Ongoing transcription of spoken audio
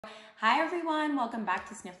Hi everyone, welcome back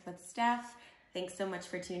to Sniff with Steph. Thanks so much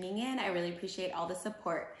for tuning in. I really appreciate all the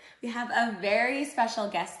support. We have a very special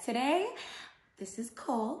guest today. This is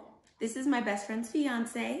Cole. This is my best friend's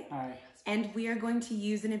fiance. Hi. And we are going to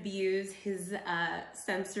use and abuse his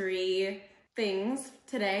sensory things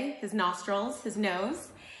today, his nostrils, his nose.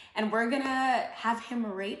 And we're gonna have him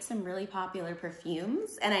rate some really popular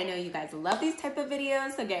perfumes. And I know you guys love these type of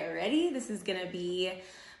videos, so get ready. This is gonna be,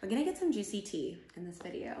 we're gonna get some juicy tea in this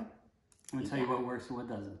video. I'm gonna tell you what works and what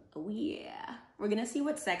doesn't. Oh yeah. We're gonna see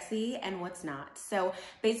what's sexy and what's not. So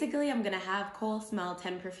basically I'm gonna have Cole smell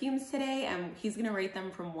 10 perfumes today and he's gonna rate them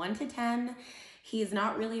from 1 to 10. He's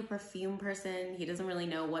not really a perfume person. He doesn't really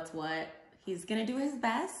know what's what. He's gonna do his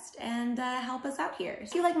best and help us out here.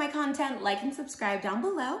 If you like my content, like and subscribe down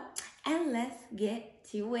below and let's get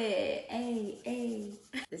to it. Hey.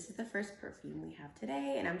 This is the first perfume we have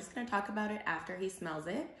today and I'm just gonna talk about it after he smells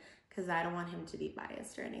it because I don't want him to be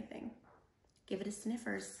biased or anything. Give it a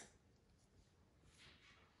sniffers.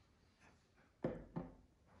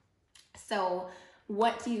 So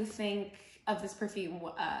what do you think of this perfume?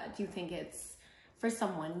 Do you think it's for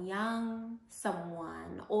someone young,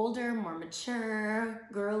 someone older, more mature,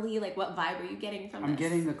 girly? Like what vibe are you getting from this? I'm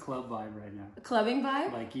getting the club vibe right now. A clubbing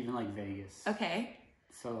vibe? Like even like Vegas. Okay.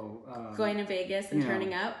 So going to Vegas and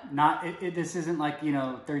turning up? This isn't like,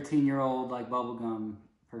 13-year-old like bubblegum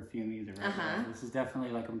perfume either, right? Uh-huh. This is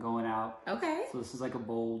definitely like I'm going out. Okay. So this is like a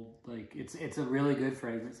bold, like it's a really good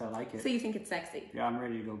fragrance. I like it. So you think it's sexy? Yeah, I'm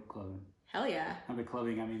ready to go clubbing. Hell yeah. I'm by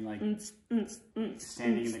clubbing, I mean like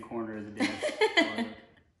standing in the corner of the dance or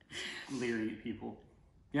leering at people.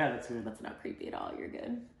 Yeah, that's good. That's not creepy at all. You're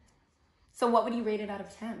good. So what would you rate it out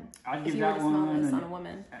of 10? I'd give if you were that to smell one this on a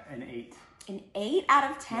woman? an 8. An 8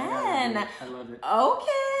 out of 10. Yeah, I love it.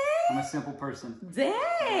 Okay. I'm a simple person.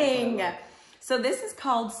 Dang. So this is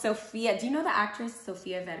called Sofia. Do you know the actress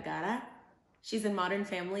Sofia Vergara? She's in Modern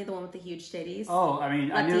Family, the one with the huge titties. Oh, I mean,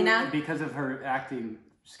 Latina? I knew because of her acting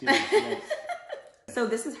skills. Yes. So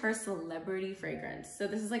this is her celebrity fragrance. So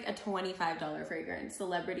this is like a $25 fragrance,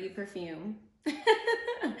 celebrity perfume.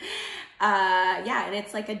 Yeah, and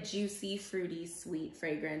it's like a juicy, fruity, sweet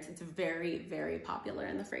fragrance. It's very, very popular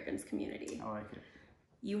in the fragrance community. I like it.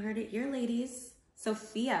 You heard it here, ladies.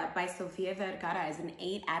 Sofia by Sofia Vergara is an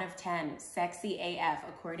 8 out of 10. Sexy AF,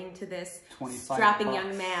 according to this strapping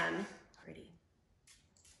young man. Pretty.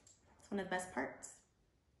 It's one of the best parts.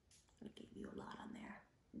 I'm gonna give you a lot on there.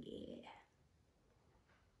 Yeah.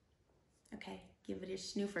 Okay, give it a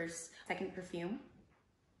snoofers. Second perfume.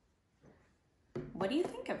 What do you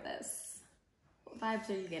think of this? What vibes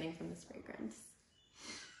are you getting from this fragrance?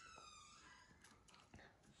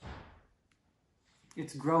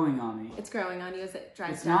 It's growing on me. It's growing on you as it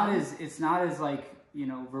dries it's down. It's not as like,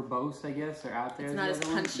 verbose, I guess, or out there. It's not as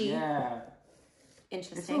punchy. Yeah.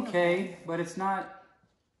 Interesting. It's okay, but it's not.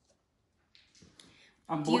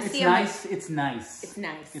 Do you it's see nice. It's nice. It's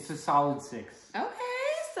nice. It's a solid 6. Okay,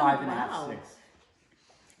 so 5.5, 6.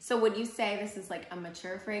 So would you say this is like a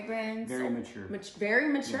mature fragrance? Very mature. Very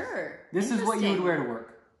mature. Yes. This is what you would wear to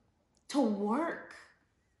work. To work.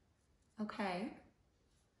 Okay.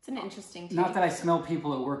 It's an interesting take. Not that I smell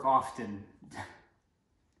people at work often.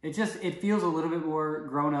 It feels a little bit more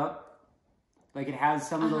grown up. Like it has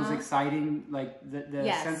some of those exciting, like the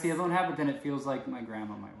scents the other one have, but then it feels like my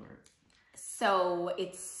grandma might wear it. So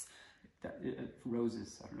it's...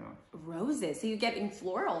 Roses, I don't know. Roses. So you're getting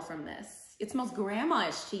floral from this. It smells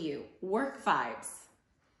grandma-ish to you. Work vibes.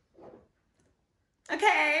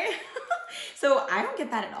 Okay. So I don't get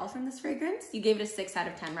that at all from this fragrance. You gave it a 6 out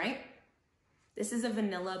of 10, right? This is a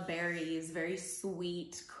vanilla berries, very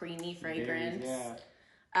sweet, creamy fragrance. Berries,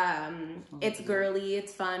 yeah. It's girly,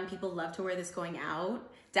 it's fun. People love to wear this going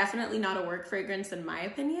out. Definitely not a work fragrance in my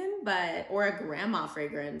opinion, or a grandma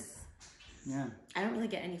fragrance. Yeah. I don't really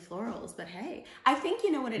get any florals, but hey, I think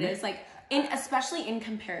you know what it is. Like, especially in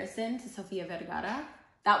comparison to Sofia Vergara,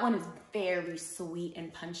 that one is very sweet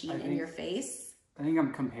and punchy and in your face. I think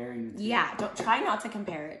I'm comparing the two. Yeah, try not to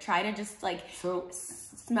compare it. Try to just like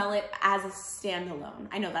smell it as a standalone.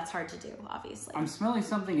 I know that's hard to do, obviously. I'm smelling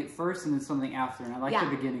something at first and then something after, and I like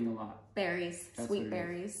the beginning a lot. Berries, sweet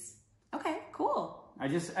berries. Okay, cool. I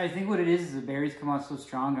think what it is the berries come out so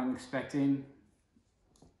strong. I'm expecting,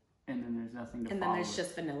 and then there's nothing to follow. And then there's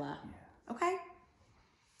just vanilla. Yeah. Okay.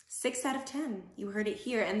 6 out of 10. You heard it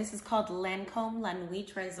here, and this is called Lancome La Nuit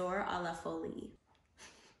Tresor à la Folie.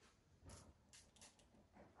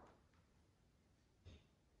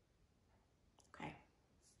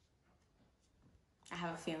 I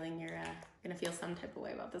have a feeling you're gonna feel some type of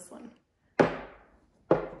way about this one.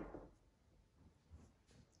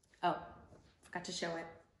 Oh, forgot to show it.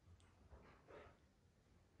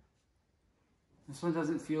 This one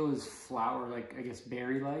doesn't feel as flower, like, I guess,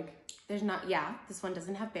 berry-like. There's not, yeah, this one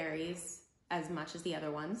doesn't have berries as much as the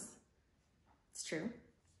other ones. It's true.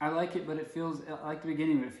 I like it, but it feels, I like the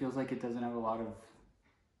beginning, but it feels like it doesn't have a lot of...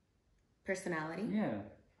 personality? Yeah.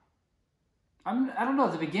 I don't know,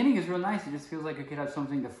 the beginning is real nice. It just feels like it could have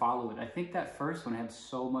something to follow it. I think that first one had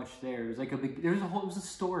so much there. It was like it was a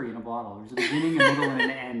story in a bottle. There was a beginning, a middle, and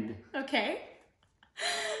an end. Okay.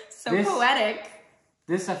 So poetic.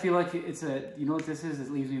 This, I feel like it's a, you know what this is?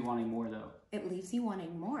 It leaves me wanting more, though. It leaves you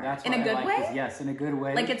wanting more. That's in a good way? This. Yes, in a good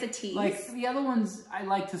way. Like it's a tease? Like the other ones I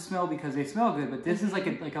like to smell because they smell good, but this is like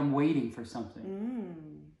I'm waiting for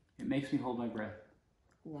something. It makes me hold my breath.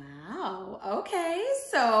 Wow. Okay.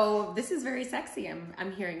 So this is very sexy.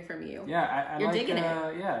 I'm hearing from you. Yeah, You're like, digging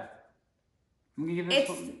it. Yeah. I'm gonna give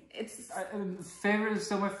it. It's favorite is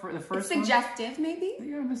so much for the first. It's suggestive, maybe.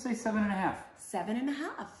 Yeah, I'm gonna say 7.5.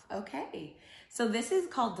 7.5. Okay. So this is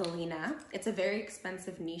called Delina. It's a very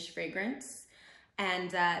expensive niche fragrance.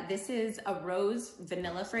 And this is a rose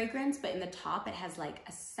vanilla fragrance, but in the top it has like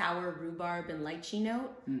a sour rhubarb and lychee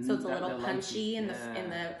note. So it's a little punchy in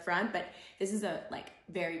the front, but this is a like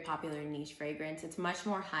very popular niche fragrance. It's much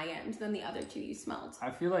more high end than the other two you smelled.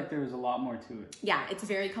 I feel like there was a lot more to it. Yeah, it's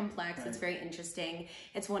very complex. Right. It's very interesting.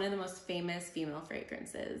 It's one of the most famous female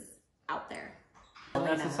fragrances out there. Well,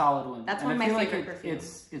 that's a solid one. That's one of my favorite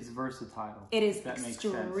perfumes. It's versatile. It is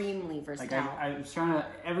extremely versatile. Like I was trying to,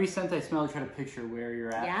 every scent I smell, I try to picture where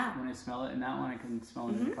you're at when I smell it. And that one I can smell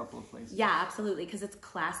it in a couple of places. Yeah, absolutely. Because it's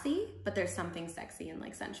classy, but there's something sexy and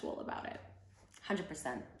like sensual about it.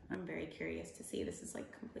 100%. I'm very curious to see. This is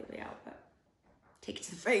like completely out, but take it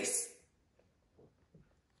to the face.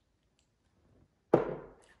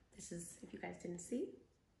 This is, if you guys didn't see,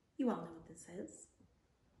 you all know what this is.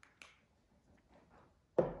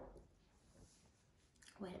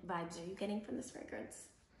 What vibes are you getting from this fragrance?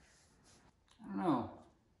 I don't know.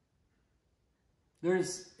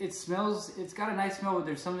 It's got a nice smell, but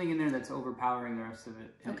there's something in there that's overpowering the rest of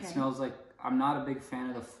it. And it smells like, I'm not a big fan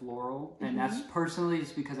of the floral. And that's personally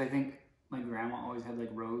just because I think my grandma always had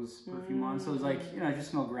like rose perfume on. So it's like, you know, I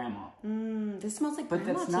just smell grandma. This smells like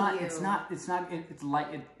grandma to you. It's like,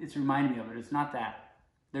 it's reminding me of it. It's not that.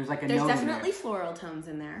 There's like a note in there. There's definitely floral tones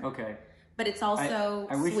in there. Okay. But it's also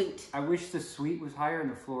sweet. I wish the sweet was higher and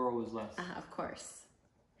the floral was less. Of course.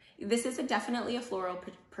 This is definitely a floral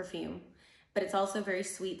perfume, but it's also very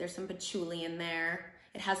sweet. There's some patchouli in there.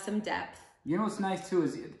 It has some depth. You know what's nice too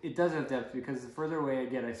is it does have depth because the further away I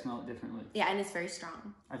get, I smell it differently. Yeah, and it's very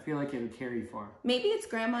strong. I feel like it would carry far. Maybe it's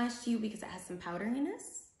grandma-ish to you because it has some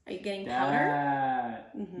powderiness. Are you getting powder?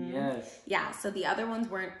 Yes. Yeah, so the other ones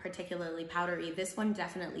weren't particularly powdery. This one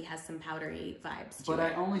definitely has some powdery vibes to it. But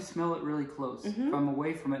I only smell it really close. If I'm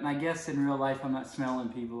away from it. And I guess in real life I'm not smelling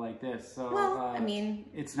people like this. So, well, I mean...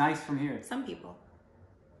 it's nice from here. Some people.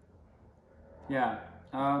 Yeah.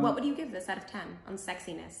 What would you give this out of 10 on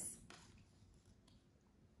sexiness?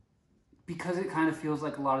 Because it kind of feels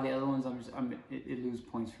like a lot of the other ones, it loses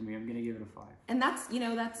points for me. I'm going to give it a 5. And that's, you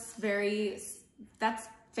know, that's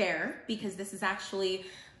fair because this is actually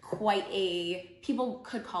quite people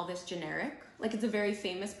could call this generic. Like it's a very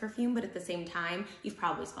famous perfume, but at the same time, you've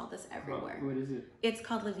probably smelled this everywhere. What is it? It's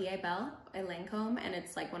called La Belle by Lancome, and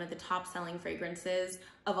it's like one of the top selling fragrances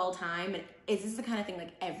of all time. And this is the kind of thing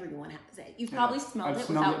like everyone has it. You've probably smelled it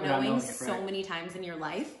without knowing so many times in your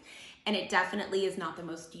life. And it definitely is not the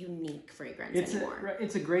most unique fragrance anymore.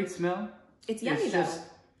 It's a great smell. It's yummy though.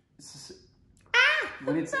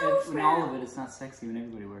 When all of it, it's not sexy when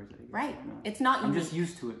everybody wears it. Right. It's not unique. I'm just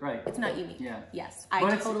used to it, right. It's not unique. Yeah. Yes,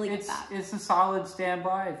 I totally get that. It's a solid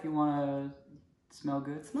standby if you want to smell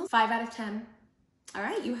good. 5 out of 10. All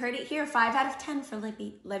right, you heard it here. 5 out of 10 for La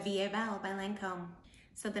Belle by Lancome.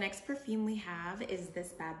 So the next perfume we have is this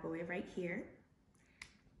bad boy right here.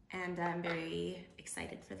 And I'm very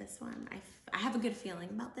excited for this one. I have a good feeling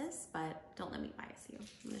about this, but don't let me bias you.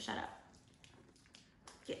 I'm gonna shut up.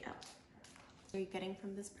 Get up. What are you getting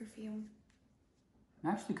from this perfume?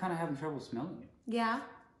 I'm actually kind of having trouble smelling it. Yeah?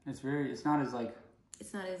 It's not as like...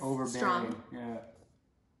 It's not as overbearing. Strong. Yeah.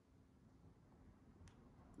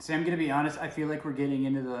 See, I'm going to be honest. I feel like we're getting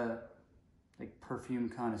into the like perfume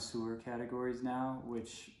connoisseur categories now,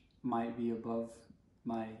 which might be above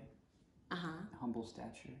my humble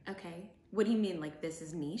stature. Okay. What do you mean? Like this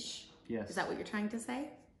is niche? Yes. Is that what you're trying to say?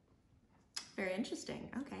 Very interesting.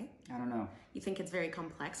 Okay. I don't know. You think it's very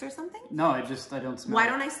complex or something? No, I don't smell Why it.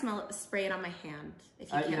 don't I spray it on my hand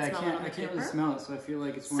if you can't smell it on the paper? I can't really smell it, so I feel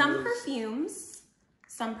like it's one of those...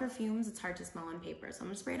 Some perfumes, it's hard to smell on paper, so I'm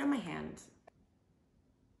gonna spray it on my hand.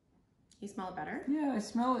 You smell it better? Yeah, I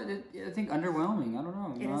smell it. I think underwhelming. I don't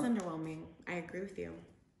know. It is underwhelming. I agree with you.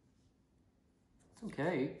 It's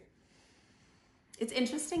okay. It's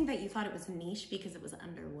interesting that you thought it was niche because it was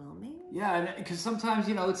underwhelming. Yeah, because sometimes,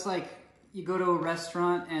 you know, it's like you go to a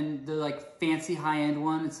restaurant and the like fancy high-end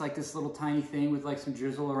one, it's like this little tiny thing with like some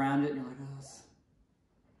drizzle around it, and you're like, oh,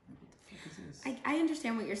 what the fuck is this? I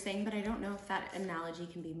understand what you're saying, but I don't know if that analogy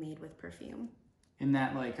can be made with perfume. In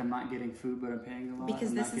that, like, I'm not getting food, but I'm paying a lot. Because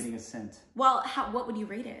I'm this not getting a scent. Well, what would you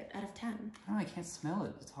rate it out of 10? I don't know, I can't smell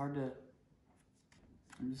it. It's hard to...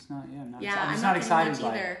 I'm just not, I'm I'm just not not excited by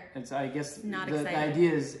either. it. It's, I guess the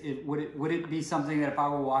idea is, would it be something that if I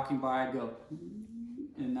were walking by, I'd go,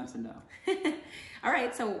 and that's a no. All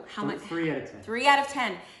right, so how much? 3 out of 10. 3 out of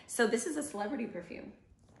 10. So this is a celebrity perfume.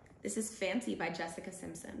 This is Fancy by Jessica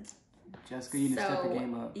Simpson. Jessica, you need to step the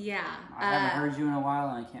game up. Yeah. I haven't heard you in a while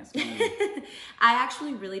and I can't smell it. I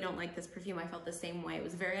actually really don't like this perfume. I felt the same way. It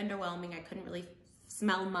was very underwhelming. I couldn't really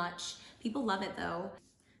smell much. People love it though.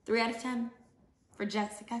 3 out of 10 for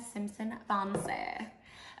Jessica Simpson Fancy.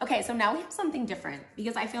 Okay, so now we have something different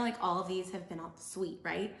because I feel like all of these have been all sweet,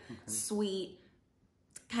 right? Okay. Sweet,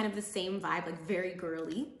 kind of the same vibe, like very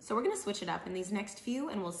girly. So we're gonna switch it up in these next few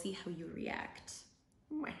and we'll see how you react.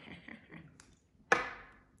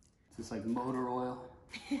 It's like motor oil,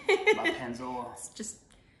 by Pennzoil. It's just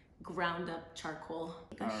ground up charcoal.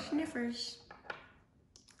 Like sniffers.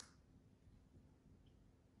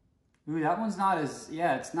 Ooh, that one's not as,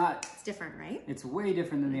 it's not. It's different, right? It's way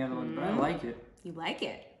different than the other one, but I like it. You like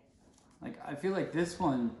it? Like, I feel like this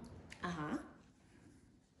one. I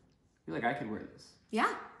feel like I could wear this.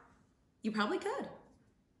 Yeah, you probably could.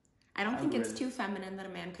 I don't think it's too feminine that a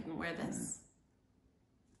man couldn't wear this.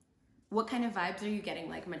 What kind of vibes are you getting?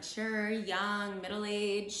 Like mature, young,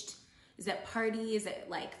 middle-aged? Is it party? Is it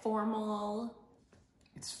like formal?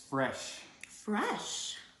 It's fresh.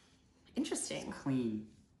 Fresh. Interesting. It's clean.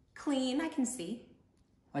 Clean, I can see.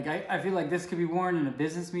 Like I feel like this could be worn in a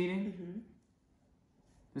business meeting.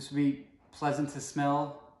 This would be pleasant to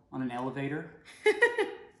smell on an elevator.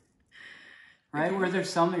 Right? Okay. Where there's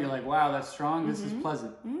some that you're like, wow, that's strong. This is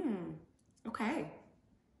pleasant. Okay.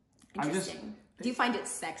 Interesting. Do you find it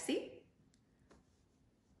sexy?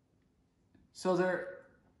 So there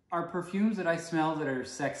are perfumes that I smell that are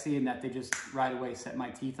sexy and that they just right away set my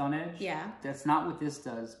teeth on edge. Yeah. That's not what this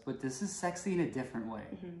does, but this is sexy in a different way.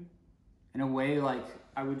 In a way like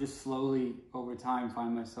I would just slowly over time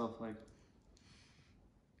find myself like,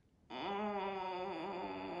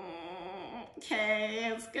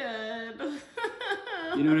 okay, it's good.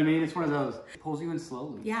 You know what I mean? It's one of those. It pulls you in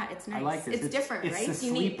slowly. Yeah, it's nice. I like this. It's different, right? It's the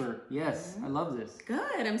sleeper. Yes, I love this.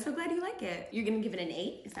 Good. I'm so glad you like it. You're going to give it an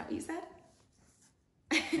 8? Is that what you said?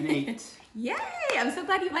 An 8. Yay! I'm so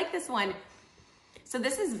glad you like this one. So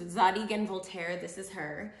this is Zadig and Voltaire. This is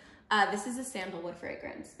her. This is a sandalwood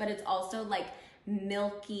fragrance, but it's also like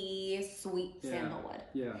milky, sweet sandalwood.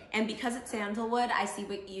 Yeah. And because it's sandalwood, I see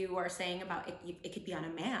what you are saying about it. It could be on a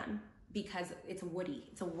man because it's woody.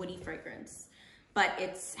 It's a woody fragrance. But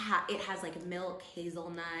it has like milk,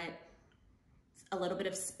 hazelnut, a little bit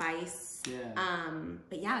of spice. Yeah.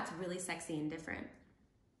 But yeah, it's really sexy and different.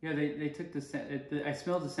 Yeah, they took I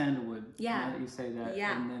smelled the sandalwood. Yeah. Now that you say that.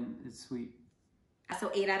 Yeah. And then it's sweet. So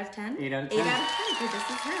 8 out of 10? 8 out of 10. 8 out of 10. So this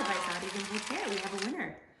is her by Zadig and Voltaire. We have a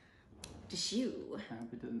winner. Shoo. I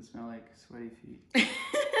hope it doesn't smell like sweaty feet.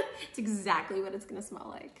 It's exactly what it's going to smell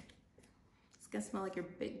like. It's going to smell like your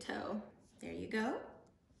big toe. There you go.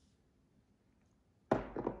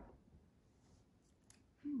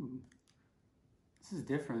 This is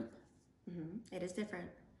different. It is different.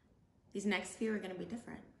 These next few are going to be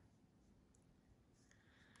different.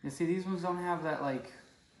 Yeah, see, these ones don't have that like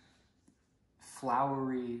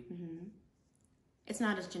flowery. It's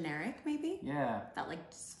not as generic, maybe. Yeah. That like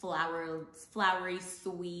flowery,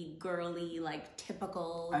 sweet, girly, like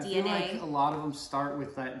typical DNA. I feel like a lot of them start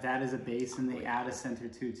with that as a base and they add a center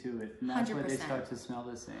to it. And that's why they start to smell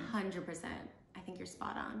the same. 100%. I think you're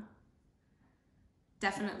spot on.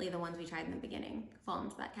 Definitely the ones we tried in the beginning fall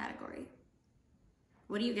into that category.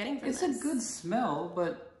 What are you getting from this? It's a good smell,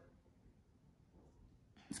 but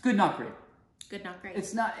it's good, not great. Good, not great.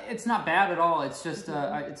 It's not bad at all. It's just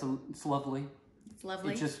it's lovely. It's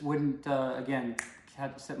lovely. It just wouldn't again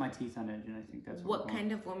set my teeth on edge, and I think that's what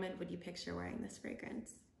kind of woman would you picture wearing this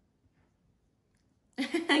fragrance?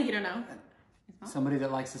 You don't know. Somebody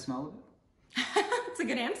that likes the smell of it. It's a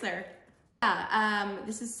good answer. Yeah.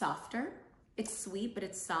 This is softer. It's sweet, but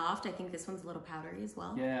it's soft. I think this one's a little powdery as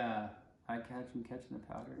well. Yeah, I'm catching the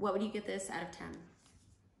powder. What would you get this out of 10?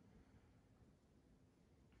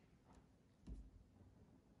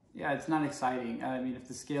 Yeah, it's not exciting. I mean, if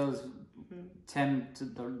the scale is 10 to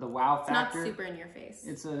the wow factor. It's not super in your face.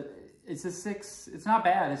 It's a 6. It's not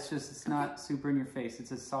bad. It's just, it's not super in your face.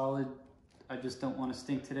 It's a solid, I just don't want to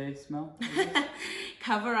stink today smell.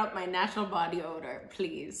 Cover up my natural body odor,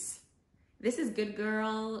 please. This is Good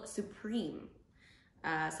Girl Supreme.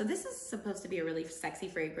 So this is supposed to be a really sexy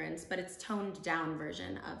fragrance, but it's toned down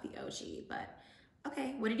version of the OG. But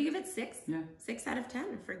okay, what did you give it? 6? Yeah. 6 out of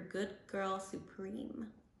 10 for Good Girl Supreme.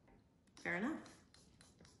 Fair enough.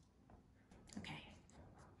 Okay.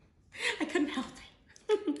 I couldn't help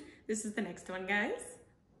it. This is the next one, guys.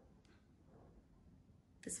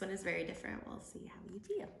 This one is very different. We'll see how you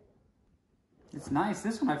feel. It's nice.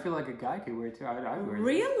 This one I feel like a guy could wear too. I wear it.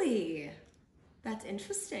 Really? That's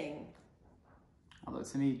interesting. Although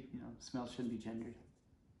to me, you know, smell shouldn't be gendered.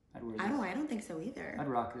 I'd wear this. I don't think so either. I'd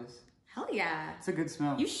rock this. Hell yeah. It's a good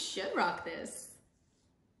smell. You should rock this.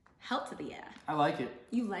 Hell to the yeah. I like it.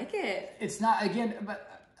 You like it? It's not, again,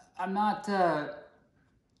 but I'm not,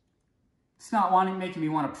 it's not making me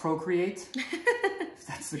want to procreate. If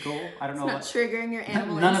that's the goal. I don't know. It's not triggering your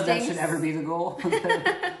animal None instincts. of that should ever be the goal.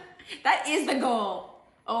 That is the goal.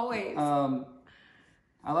 Always.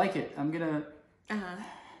 I like it. I'm gonna...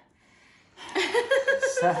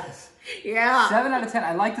 Yeah. 7 out of 10.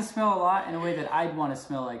 I like the smell a lot in a way that I'd want to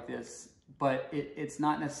smell like this, but it's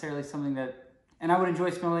not necessarily something that, and I would enjoy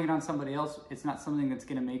smelling it on somebody else. It's not something that's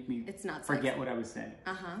going to make me forget what I was saying.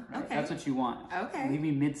 Right? Okay. That's what you want. Okay. Leave me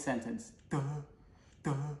mid-sentence.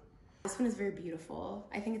 This one is very beautiful.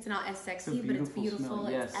 I think it's not as sexy, but it's beautiful.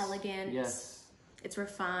 Yes. It's elegant. Yes. It's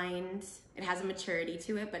refined. It has a maturity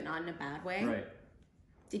to it, but not in a bad way. Right.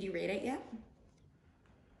 Did you rate it yet?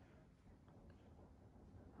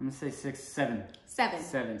 I'm going to say 6, 7. 7.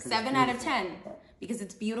 7. 7 out of 10. Because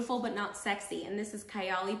it's beautiful, but not sexy. And this is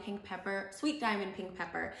Kayali Pink Pepper, Sweet Diamond Pink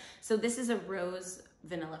Pepper. So this is a rose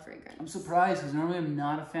vanilla fragrance. I'm surprised because normally I'm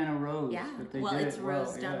not a fan of rose. Yeah, but they well, did it's it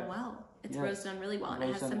rose well. done well. It's rose done really well. And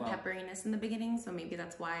it has some pepperiness in the beginning. So maybe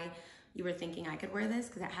that's why you were thinking I could wear this,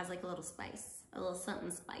 because it has like a little spice, a little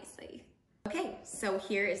something spicy. Okay, so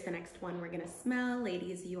here is the next one we're gonna smell.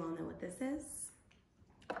 Ladies, you all know what this is.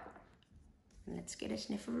 Let's get a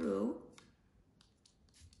snifferoo.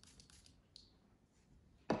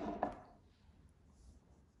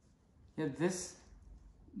 Yeah,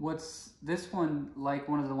 what's this one like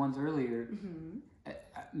one of the ones earlier?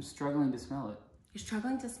 I'm struggling to smell it. You're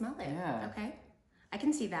struggling to smell it? Yeah. Okay, I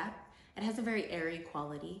can see that. It has a very airy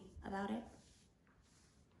quality about it.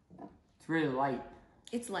 It's really light.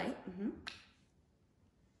 It's light.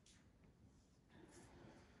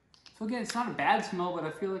 So again, it's not a bad smell, but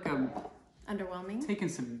I feel like I'm underwhelming. Taking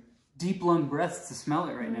some deep lung breaths to smell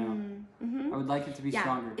it right now. I would like it to be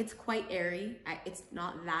stronger. It's quite airy. It's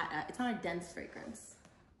not that. It's not a dense fragrance.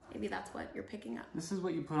 Maybe that's what you're picking up. This is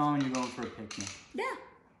what you put on when you're going for a picnic. Yeah,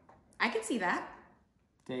 I can see that.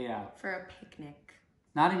 Day out. For a picnic.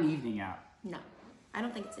 Not an evening out. No, I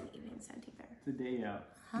don't think it's an evening scent either. It's a day out.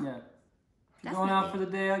 Yeah. If you're going out for the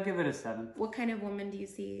day, I'll give it a 7. What kind of woman do you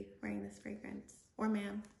see wearing this fragrance? Or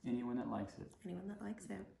man? Anyone that likes it. Anyone that likes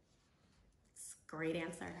it. It's a great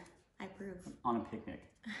answer. I approve. On a picnic.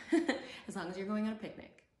 As long as you're going on a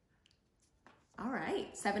picnic. All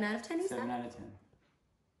right. 7 out of 10, you said? 7 out of 10.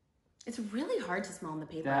 It's really hard to smell in the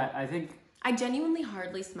paper. I think... I genuinely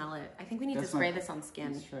hardly smell it. I think we need to spray this on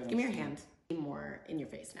skin. Give me your hand. More in your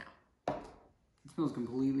face now. It smells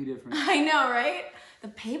completely different. I know, right? The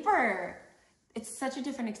paper. It's such a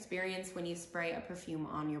different experience when you spray a perfume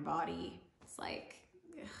on your body. It's like,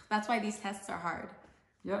 ugh, that's why these tests are hard.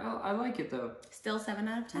 Yeah, I like it though. Still 7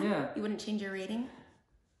 out of 10? Yeah. You wouldn't change your rating?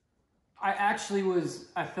 I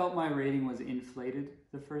felt my rating was inflated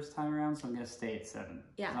the first time around, so I'm going to stay at 7.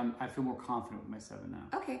 Yeah. I feel more confident with my 7 now.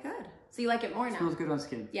 Okay, good. So you like it more now? It smells good on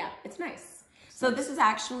skin. Yeah, it's nice. So this is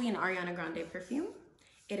actually an Ariana Grande perfume.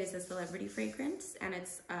 It is a celebrity fragrance, and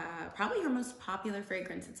it's probably her most popular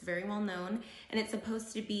fragrance. It's very well known, and it's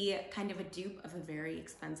supposed to be kind of a dupe of a very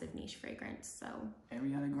expensive niche fragrance. So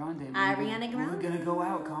Ariana Grande. Ariana Grande. We're gonna go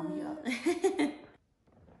out. Call me up.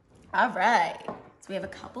 All right. So we have a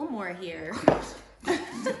couple more here. Are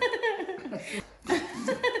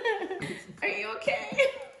you okay?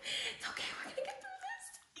 It's okay. We're gonna get through this.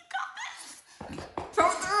 You got this. Throw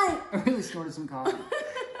it through. I really snorted some coffee.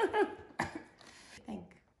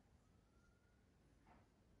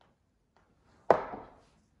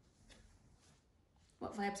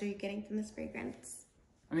 What vibes are you getting from this fragrance?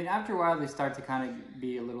 I mean, after a while, they start to kind of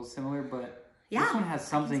be a little similar, but this one has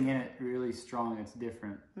something in it really strong. It's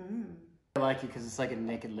different. I like it because it's like a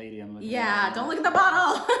naked lady I'm looking at. Yeah, don't look at the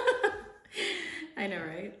bottle. I know,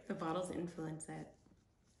 right? The bottles influence it.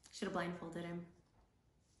 Should have blindfolded him.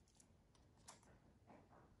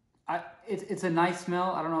 It's a nice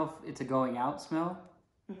smell. I don't know if it's a going out smell.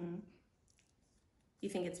 You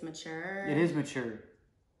think it's mature? It is mature.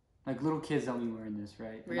 Like little kids don't be wearing this,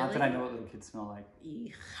 right? Really? Not that I know what little kids smell like.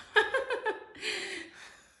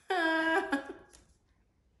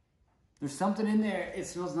 There's something in there. It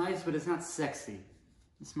smells nice, but it's not sexy.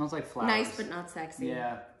 It smells like flowers. Nice, but not sexy.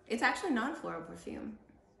 Yeah. It's actually not a floral perfume.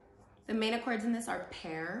 The main accords in this are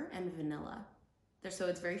pear and vanilla. So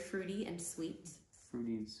it's very fruity and sweet.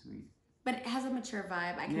 Fruity and sweet. But it has a mature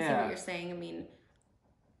vibe. I can see what you're saying. I mean,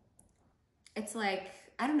 it's like,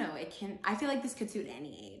 I don't know. I feel like this could suit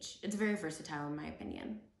any age. It's very versatile in my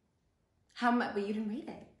opinion. How much, but you didn't rate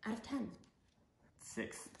it out of 10.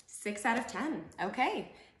 6. 6 out of 10.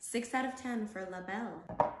 Okay. 6 out of 10 for La Belle.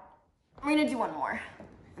 We're gonna do one more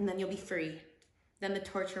and then you'll be free. Then the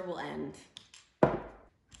torture will end.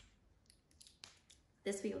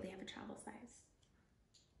 This we only have a travel size.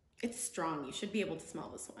 It's strong. You should be able to smell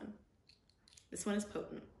this one. This one is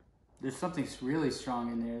potent. There's something really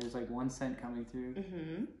strong in there. There's like 1 scent coming through.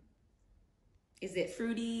 Mm-hmm. Is it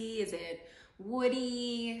fruity? Is it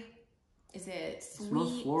woody? Is it sweet? It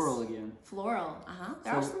smells floral again. Floral, uh-huh.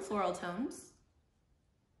 There are some floral tones.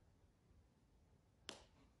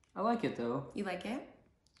 I like it though. You like it?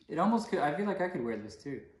 It almost could, I feel like I could wear this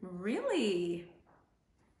too. Really?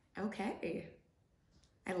 Okay.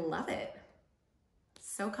 I love it.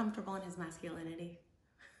 So comfortable in his masculinity.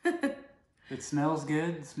 It smells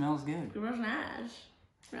good. It smells good. It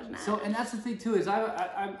smells nice. So, and that's the thing too, is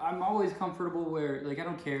I'm always comfortable where, like, I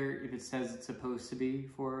don't care if it says it's supposed to be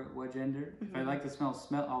for what gender. If I like the smell,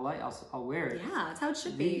 I'll wear it. Yeah, that's how it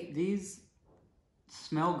should be. These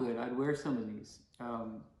smell good. I'd wear some of these.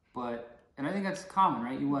 And I think that's common,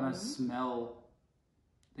 right? You want to smell,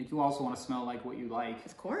 like, you also want to smell like what you like.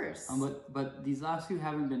 Of course. But these last two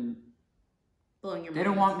haven't been blowing your mind.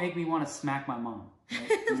 They don't make me want to smack my mom. Right?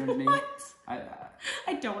 You know what I mean?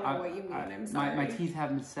 I don't know what you mean. I'm sorry. My teeth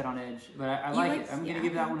haven't been set on edge, but I like it. I'm going to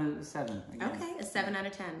give that one a 7. Again. Okay, a 7 out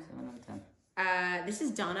of 10. 7 out of 10. This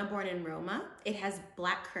is Donna, born in Roma. It has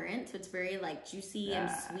black currant, so it's very like juicy and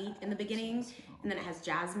sweet in the beginning. And then it has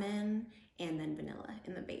jasmine and then vanilla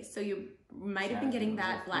in the base. So you might have been getting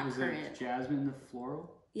that black currant. Jasmine, the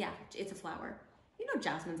floral? Yeah, it's a flower. You know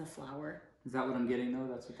jasmine's a flower. Is that what I'm getting though?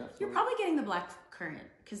 That's what that's You're probably getting the black currant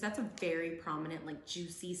because that's a very prominent, like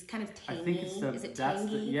juicy, kind of tangy. I think it's Is it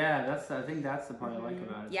tangy? I think that's the part I like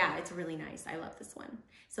about it. Yeah, it's really nice. I love this one.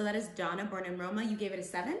 So that is Donna, born in Roma. You gave it a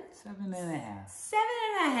 7? 7.5.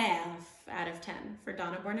 7.5 out of 10 for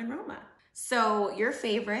Donna, born in Roma. So your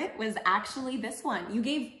favorite was actually this one. You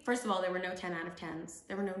gave, first of all, there were no 10 out of 10s.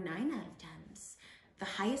 There were no 9 out of 10s. The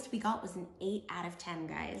highest we got was an 8 out of 10,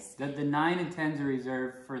 guys. The 9 and 10s are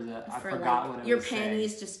reserved for the, I forgot what it was. Your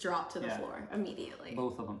panties just dropped to the floor immediately.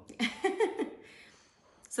 Both of them.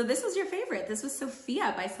 So this was your favorite. This was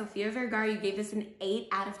Sofia by Sofia Vergara. You gave this an 8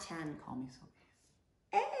 out of 10. Call me Sofia.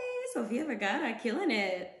 Hey, Sofia Vergara, killing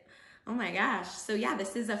it. Oh my gosh. So yeah,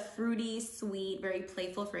 this is a fruity, sweet, very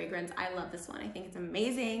playful fragrance. I love this one. I think it's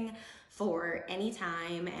amazing for any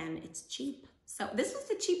time and it's cheap. So this was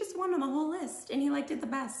the cheapest one on the whole list and he liked it the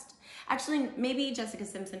best. Actually, maybe Jessica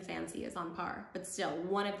Simpson Fancy is on par, but still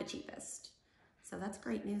one of the cheapest. So that's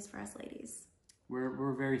great news for us ladies.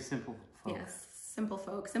 We're very simple folks. Yes, simple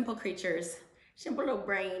folks, simple creatures, simple little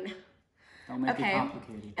brain. Don't make it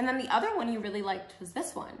complicated. And then the other one you really liked was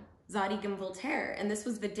this one. Zadig and Voltaire, and this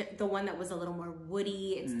was the one that was a little more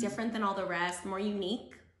woody. It's different than all the rest, more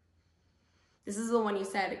unique. This is the one you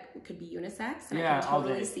said it could be unisex, and I can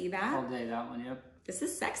totally see that. All day, that one, yep. This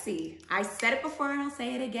is sexy. I said it before and I'll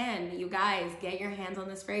say it again. You guys, get your hands on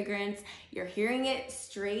this fragrance. You're hearing it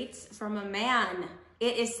straight from a man.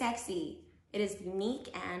 It is sexy. It is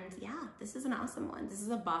unique, and yeah, this is an awesome one. This is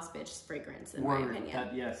a boss bitch fragrance, in my opinion.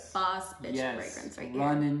 Yes. Boss bitch fragrance right here.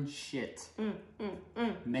 Running shit.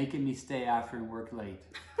 Making me stay after and work late.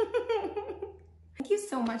 Thank you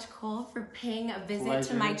so much, Cole, for paying a visit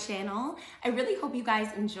to my channel. I really hope you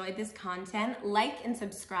guys enjoyed this content. Like and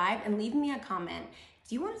subscribe and leave me a comment.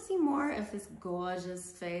 Do you want to see more of this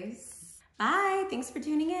gorgeous face? Bye. Thanks for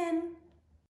tuning in.